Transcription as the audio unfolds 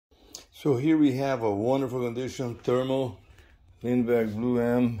So here we have a wonderful condition Thermo Lindberg Blue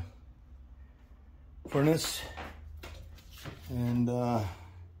M furnace, and as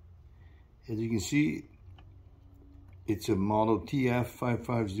you can see, it's a model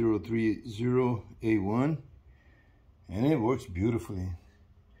TF55035A-1, and it works beautifully.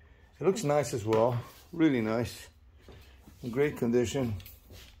 It looks nice as well, really nice, in great condition.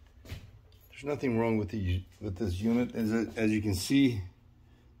 There's nothing wrong with this unit. As you can see,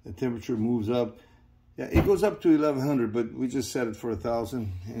 the temperature moves up. Yeah, it goes up to 1100, but we just set it for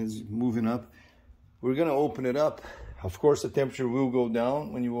 1000, and it's moving up. We're gonna open it up. Of course, the temperature will go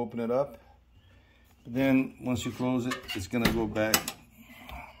down when you open it up. But then once you close it, it's gonna go back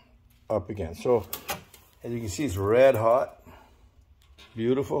up again. So as you can see, it's red hot,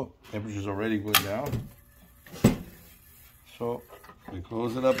 beautiful. Temperature's already going down. So we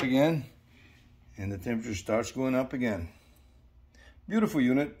close it up again, and the temperature starts going up again. Beautiful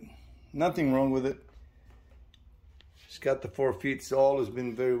unit, nothing wrong with it. It's got the 4 feet, all has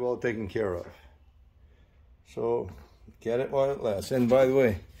been very well taken care of. So get it while it lasts. And by the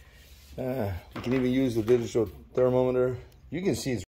way, you can even use the digital thermometer. You can see it's